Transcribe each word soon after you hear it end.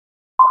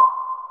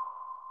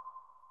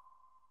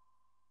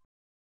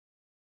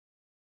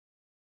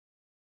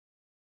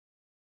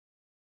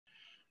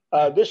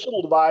This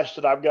little device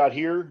that I've got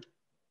here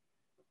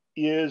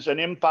is an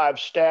M5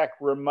 stack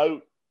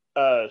remote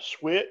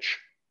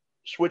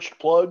switched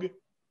plug.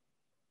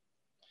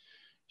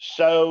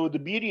 So the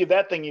beauty of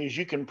that thing is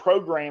you can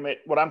program it.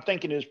 What I'm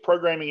thinking is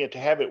programming it to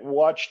have it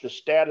watch the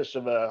status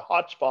of a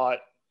hotspot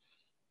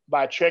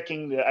by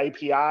checking the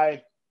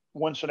API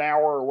once an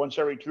hour or once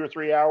every 2 or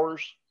 3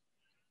 hours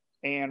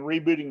and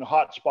rebooting the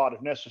hotspot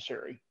if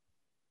necessary.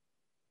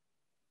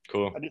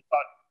 Cool. I just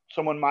thought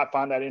someone might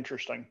find that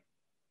interesting.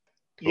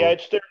 Cool. Yeah,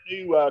 it's their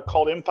new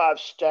called M5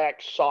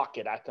 Stack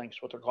Socket, I think is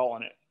what they're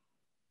calling it.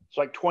 It's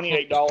like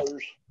 $28.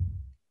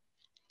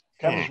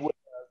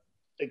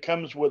 It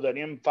comes with an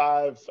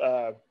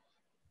M5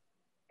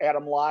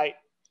 Atom light.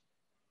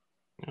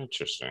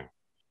 Interesting.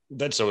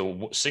 That's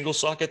a single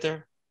socket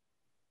there?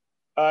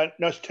 No,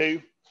 it's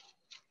two.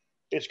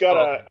 It's got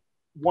a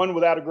one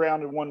without a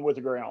ground and one with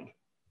a ground.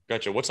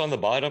 Gotcha. What's on the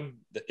bottom?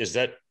 Is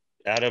that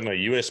Atom a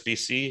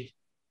USB-C?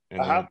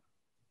 And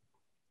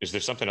is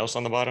there something else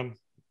on the bottom?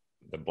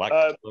 The black.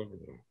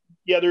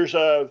 Yeah, there's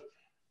a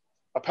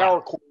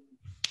power cord.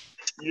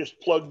 You just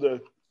plug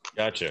the.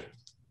 Gotcha.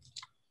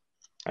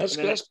 That's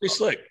pretty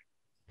slick.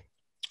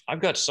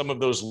 I've got some of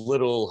those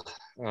little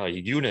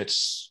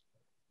units.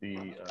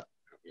 I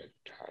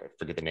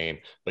forget the name,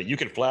 but you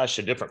can flash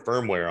a different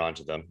firmware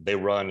onto them. They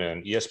run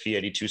an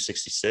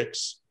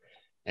ESP8266,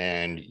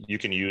 and you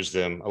can use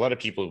them. A lot of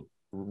people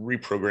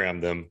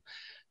reprogram them.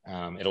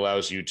 It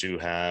allows you to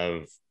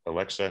have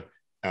Alexa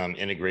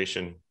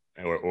integration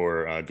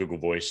or Google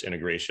Voice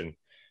integration,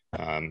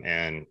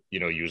 and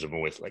use them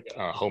with like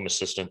a Home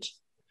Assistant.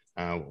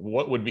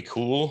 What would be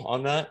cool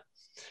on that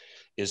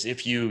is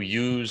if you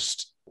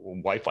used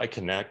Wi-Fi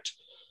Connect,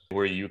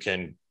 where you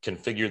can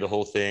configure the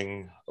whole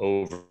thing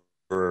over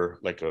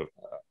like a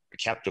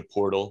captive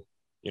portal,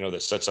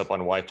 that sets up on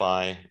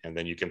Wi-Fi, and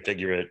then you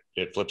configure it,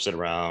 it flips it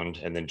around,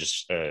 and then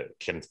just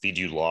can feed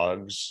you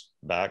logs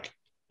back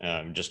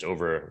just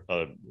over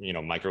a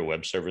micro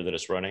web server that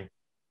it's running.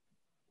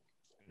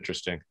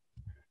 Interesting.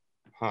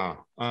 What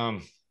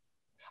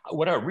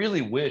I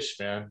really wish,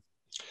 man,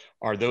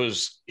 are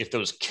if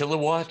those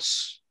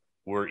kilowatts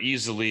were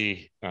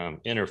easily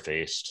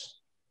interfaced,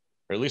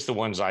 or at least the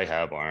ones I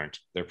have aren't.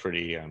 They're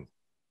pretty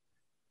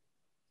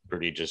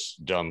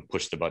just dumb,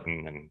 push the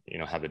button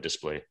and have a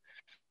display.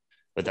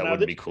 But that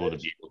would be cool to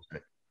be able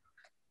to.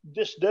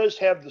 This does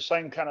have the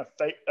same kind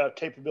of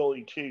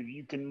capability too.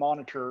 You can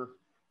monitor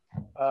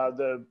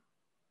the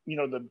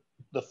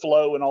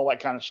flow and all that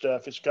kind of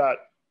stuff. It's got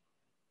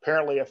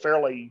apparently a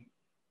fairly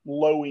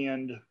low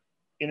end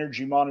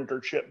energy monitor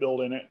chip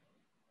built in it.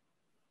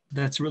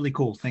 That's really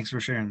cool. Thanks for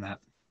sharing that.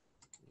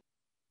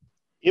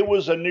 It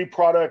was a new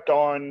product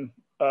on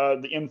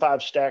the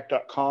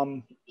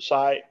m5stack.com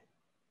site.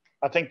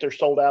 I think they're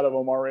sold out of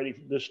them already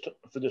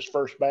for this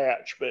first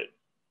batch, but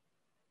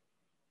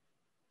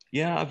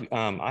yeah,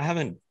 I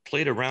haven't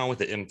played around with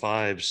the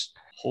M5s a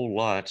whole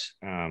lot.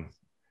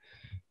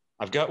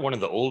 I've got one of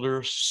the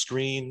older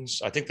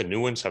screens. I think the new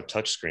ones have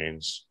touch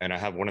screens, and I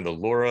have one of the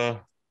LoRa,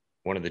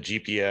 one of the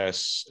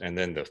GPS, and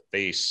then the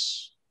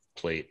face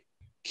plate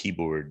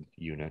keyboard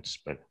units.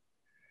 But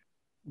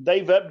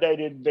they've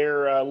updated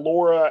their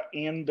LoRa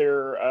and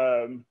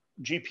their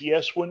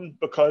GPS one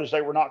because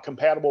they were not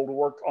compatible to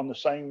work on the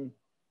same.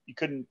 You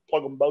couldn't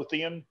plug them both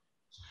in.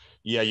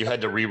 Yeah, you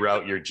had to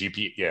reroute your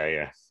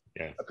GPS.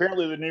 Yeah.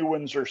 Apparently, the new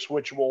ones are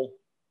switchable.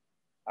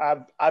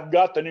 I've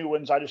got the new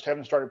ones. I just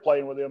haven't started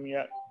playing with them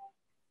yet.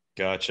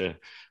 Gotcha.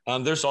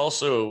 There's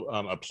also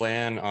a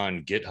plan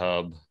on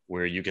GitHub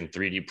where you can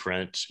 3D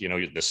print,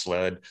 the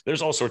sled.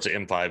 There's all sorts of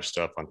M5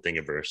 stuff on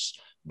Thingiverse,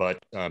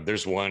 but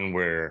there's one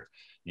where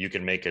you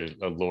can make a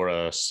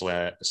LoRa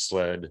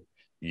sled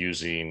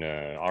using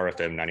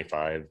RFM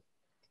 95.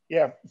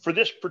 Yeah, for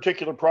this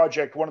particular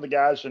project, one of the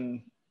guys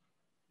and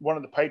one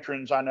of the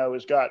patrons I know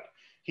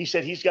he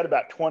said he's got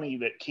about 20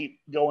 that keep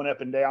going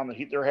up and down, that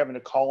they're having to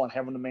call and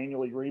having to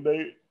manually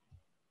reboot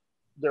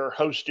their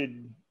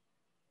hosted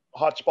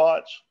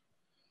hotspots.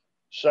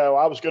 So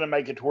I was going to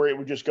make it to where it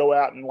would just go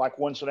out and like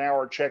once an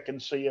hour check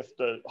and see if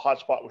the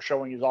hotspot was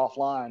showing is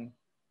offline.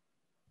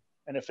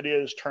 And if it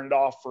is, turn it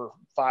off for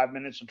 5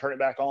 minutes and turn it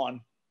back on.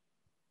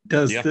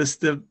 Does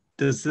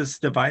this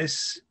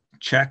device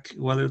check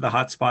whether the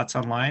hotspot's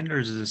online,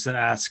 or does it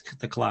ask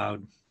the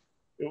cloud?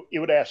 It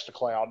would ask the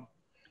cloud.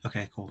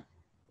 Okay, cool.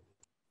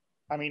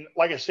 I mean,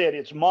 like I said,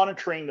 it's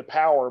monitoring the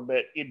power,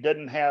 but it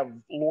doesn't have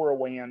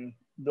LoRaWAN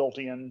built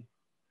in.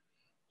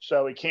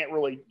 So it can't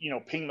really,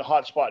 ping the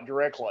hotspot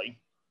directly.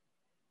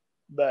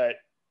 But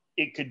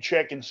it could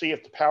check and see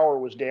if the power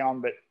was down,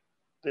 but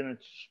then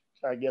it's,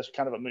 I guess,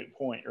 kind of a moot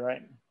point,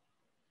 right?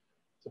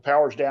 If the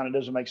power's down, it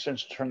doesn't make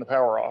sense to turn the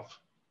power off.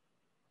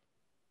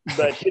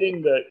 But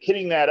hitting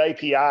that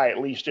API, at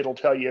least it'll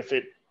tell you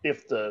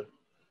if the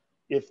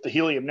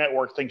Helium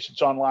network thinks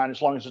it's online, as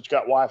long as it's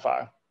got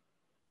Wi-Fi.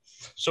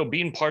 So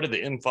being part of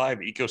the M5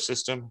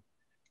 ecosystem,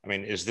 I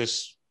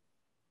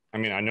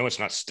mean, I know it's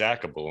not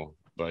stackable,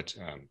 but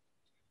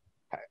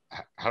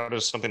how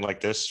does something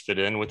like this fit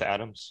in with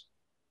Atoms?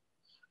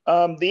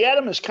 The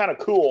Atom is kind of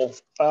cool.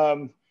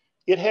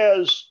 It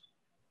has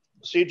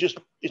See,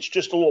 it's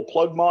just a little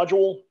plug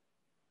module.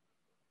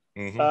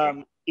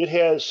 Mm-hmm. It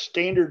has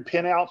standard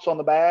pinouts on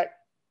the back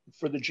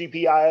for the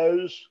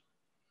GPIOs.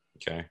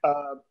 Okay.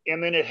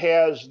 And then it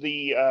has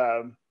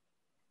in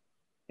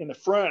the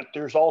front,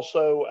 there's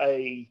also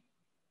I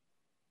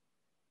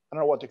don't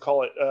know what to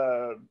call it.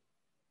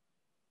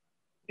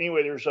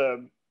 Anyway, there's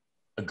a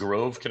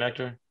groove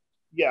connector.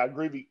 Yeah,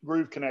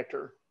 groove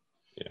connector.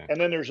 Yeah.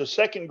 And then there's a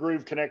second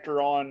groove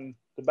connector on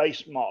the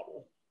base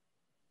model.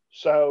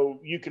 So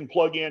you can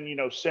plug in,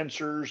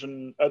 sensors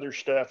and other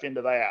stuff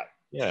into that.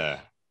 Yeah.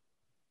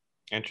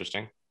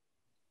 Interesting.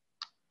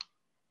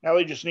 Now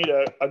they just need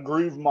a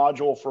groove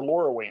module for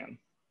LoRaWAN.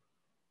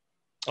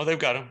 Oh, they've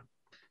got them.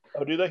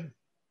 Oh, do they?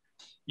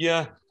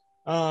 Yeah.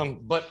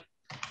 But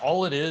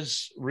all it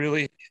is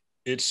really,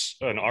 it's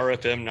an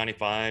RFM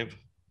 95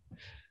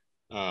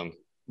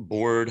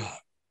 board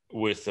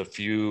with a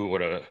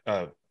few,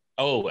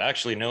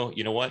 actually, no,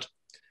 you know what?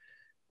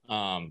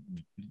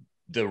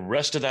 The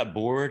rest of that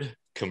board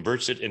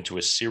converts it into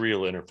a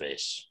serial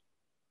interface.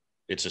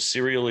 It's a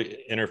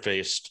serially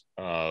interfaced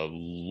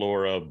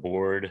LoRa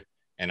board,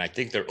 and I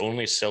think they're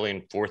only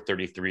selling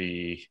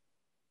 433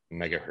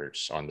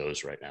 megahertz on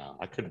those right now.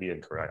 I could be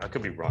incorrect. I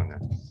could be wrong there,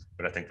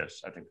 but I think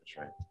that's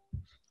right.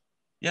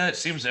 Yeah, it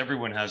seems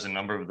everyone has a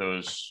number of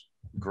those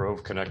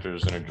Grove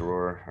connectors in a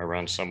drawer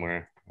around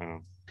somewhere.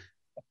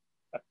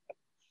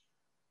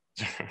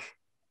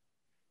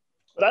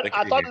 But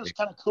I thought it was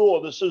kind of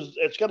cool.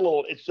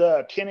 It's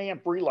a 10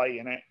 amp relay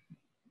in it,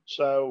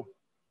 so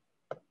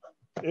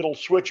it'll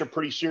switch a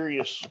pretty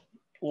serious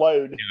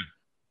load.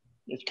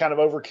 Yeah. It's kind of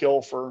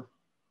overkill for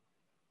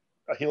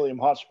a Helium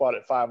hotspot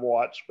at 5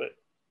 watts, but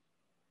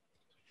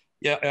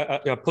yeah,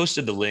 I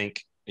posted the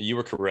link. You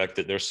were correct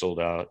that they're sold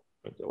out.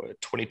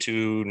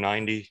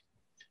 2290.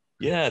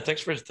 Yeah,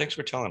 thanks for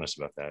telling us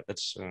about that.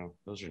 That's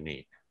those are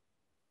neat.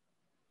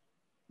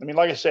 I mean,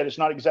 like I said, it's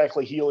not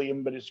exactly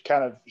Helium, but it's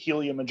kind of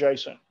Helium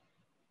adjacent.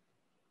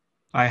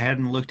 I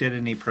hadn't looked at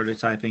any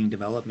prototyping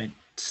development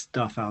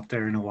stuff out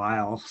there in a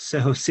while.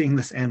 So seeing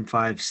this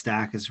M5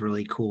 stack is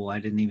really cool. I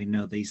didn't even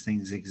know these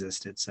things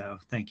existed. So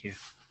thank you.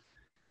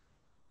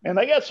 And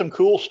they got some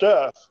cool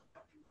stuff.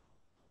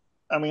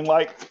 I mean,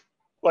 like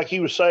he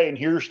was saying,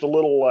 here's the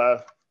little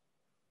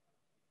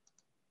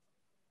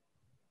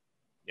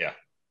yeah.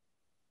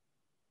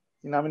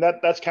 I mean,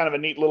 that's kind of a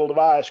neat little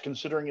device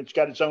considering it's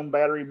got its own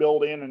battery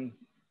built in and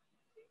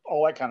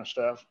all that kind of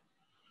stuff.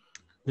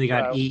 They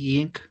got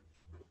e-ink?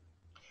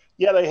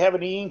 Yeah, they have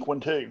an e-ink one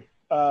too.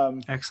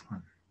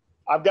 Excellent.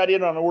 I've got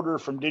it on order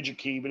from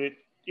DigiKey, but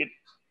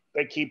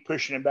they keep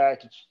pushing it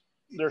back.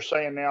 They're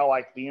saying now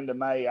like the end of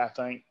May, I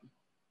think.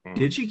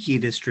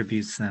 DigiKey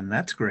distributes them.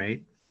 That's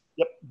great.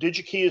 Yep.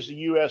 DigiKey is the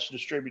U.S.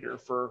 distributor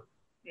for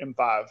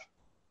M5.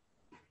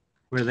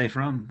 Where are they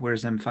from?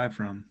 Where's M5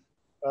 from?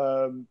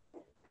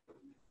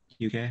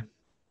 UK?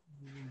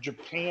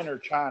 Japan or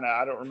China.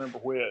 I don't remember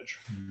which.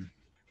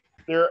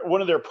 One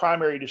of their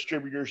primary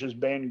distributors is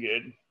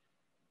Banggood.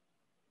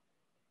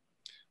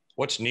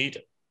 What's neat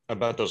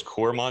about those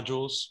core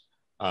modules,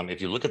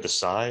 if you look at the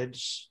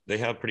sides, they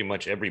have pretty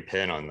much every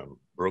pin on them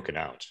broken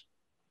out.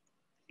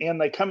 And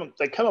they come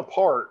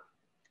apart.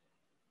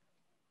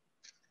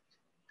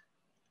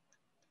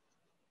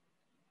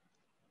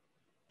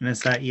 And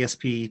it's that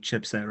ESP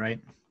chipset, right?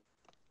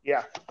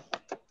 Yeah.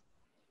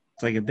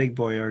 It's like a big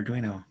boy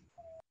Arduino.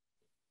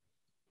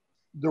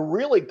 The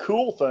really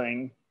cool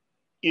thing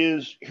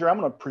is, here, I'm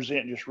going to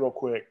present just real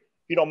quick,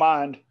 if you don't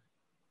mind.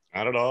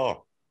 Not at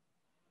all.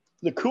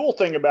 The cool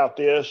thing about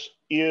this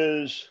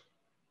is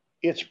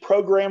it's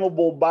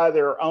programmable by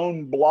their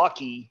own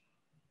blocky,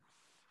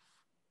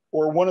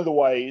 or one of the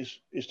ways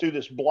is through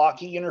this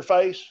blocky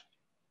interface.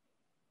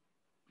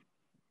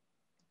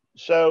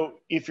 So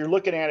if you're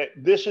looking at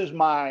it, this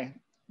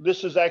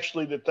is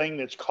actually the thing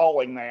that's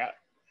calling that.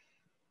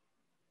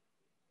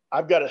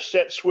 I've got a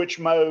set switch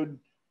mode.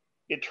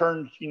 It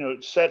turns,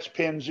 it sets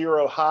pin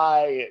 0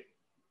 high. It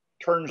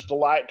turns the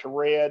light to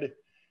red.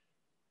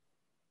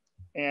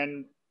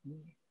 And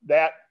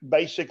that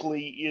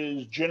basically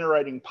is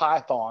generating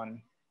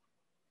Python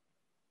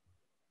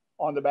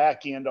on the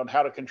back end on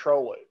how to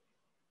control it.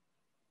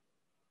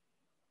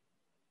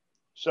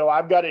 So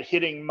I've got it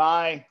hitting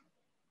my,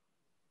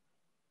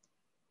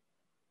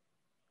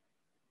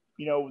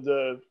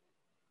 the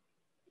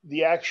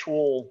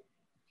actual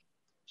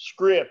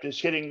script is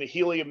hitting the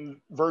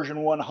Helium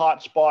version 1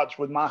 hotspots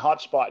with my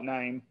hotspot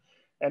name.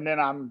 And then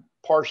I'm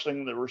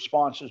parsing the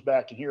responses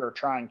back in here, or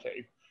trying to.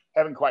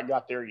 Haven't quite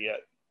got there yet.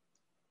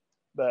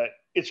 But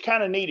it's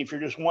kind of neat if you're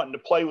just wanting to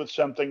play with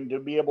something to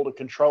be able to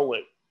control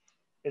it.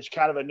 It's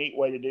kind of a neat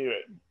way to do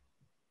it.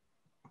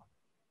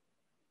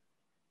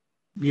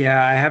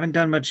 Yeah, I haven't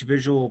done much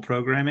visual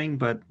programming,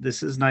 but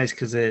this is nice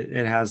because it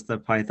has the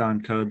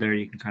Python code there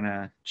you can kind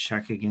of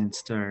check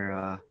against.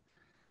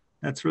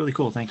 That's really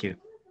cool. Thank you.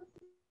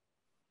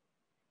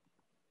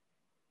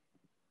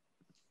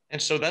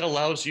 And so that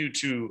allows you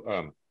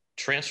to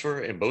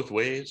transfer in both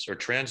ways, or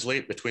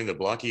translate between the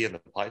blocky and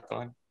the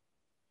Python?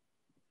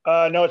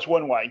 No, it's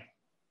one way.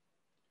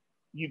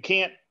 You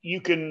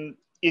can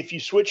if you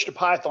switch to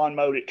Python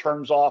mode, it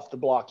turns off the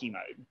blocky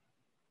mode.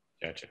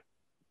 Gotcha.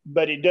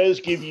 But it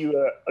does give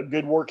you a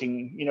good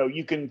working, you know,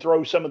 you can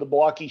throw some of the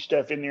blocky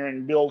stuff in there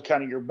and build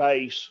kind of your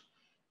base,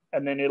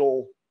 and then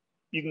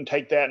you can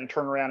take that and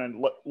turn around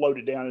and load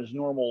it down as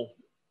normal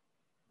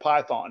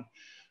Python.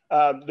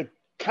 The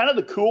kind of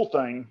the cool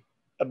thing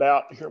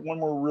about here, one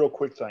more real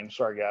quick thing.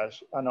 Sorry,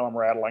 guys. I know I'm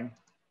rattling.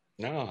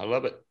 No, I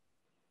love it.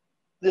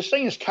 This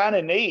thing is kind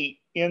of neat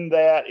in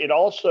that it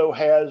also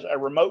has a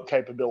remote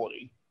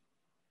capability.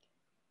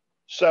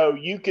 So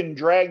you can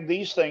drag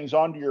these things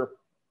onto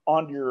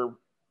your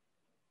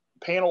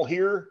panel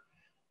here,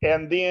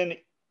 and then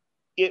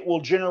it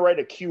will generate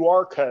a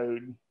QR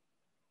code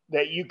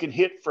that you can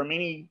hit from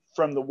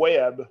the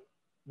web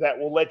that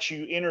will let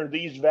you enter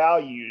these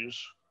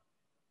values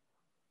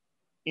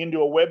into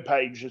a web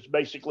page that's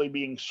basically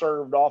being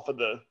served off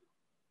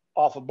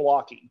of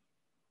blocking.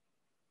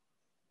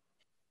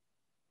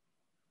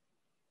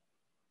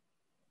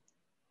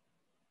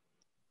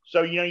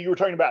 So, you know, you were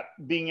talking about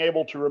being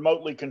able to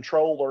remotely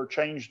control or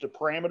change the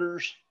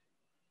parameters.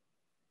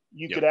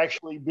 You could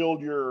actually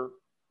build your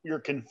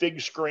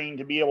config screen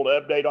to be able to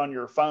update on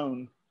your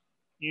phone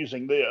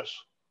using this.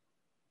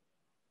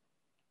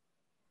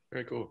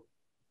 Very cool.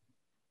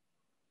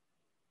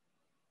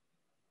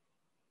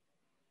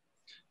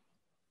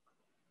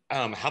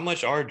 How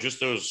much are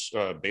just those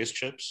base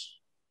chips?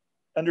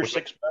 Under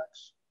 $6.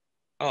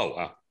 Oh,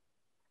 wow.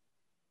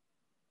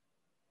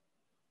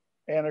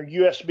 And a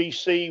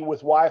USB-C with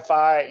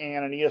Wi-Fi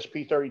and an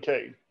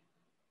ESP32.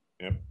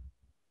 Yep.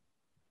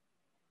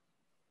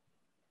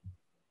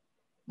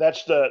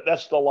 That's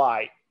the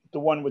light, the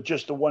one with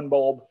just the one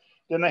bulb.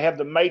 Then they have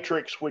the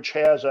Matrix, which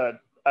has a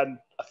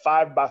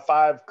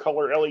 5x5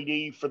 color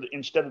LED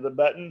instead of the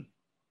button.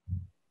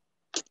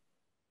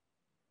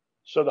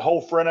 So the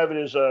whole front of it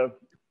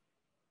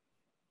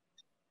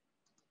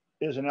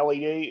is an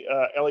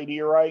LED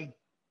array.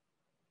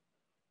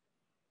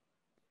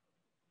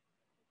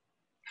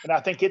 And I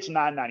think it's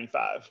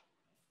 $9.95.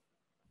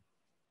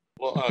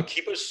 Well,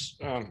 keep us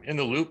in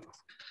the loop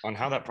on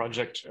how that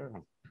project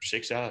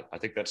shakes out. I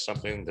think that's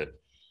something that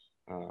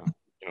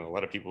you know, a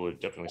lot of people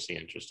would definitely see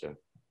interest in.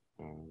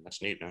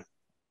 That's neat, man.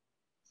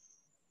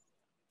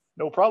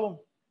 No problem.